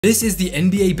This is the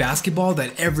NBA basketball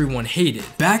that everyone hated.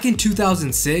 Back in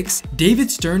 2006,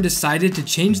 David Stern decided to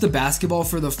change the basketball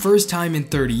for the first time in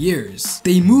 30 years.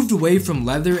 They moved away from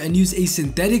leather and used a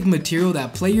synthetic material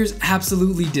that players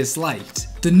absolutely disliked.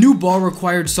 The new ball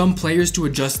required some players to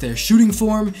adjust their shooting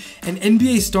form, and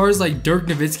NBA stars like Dirk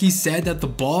Nowitzki said that the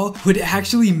ball would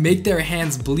actually make their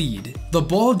hands bleed. The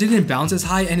ball didn't bounce as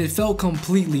high and it felt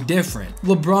completely different.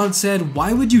 LeBron said,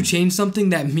 "Why would you change something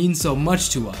that means so much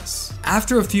to us?"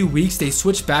 After a few weeks, they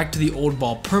switched back to the old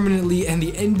ball permanently and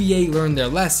the NBA learned their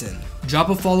lesson. Drop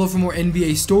a follow for more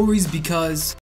NBA stories because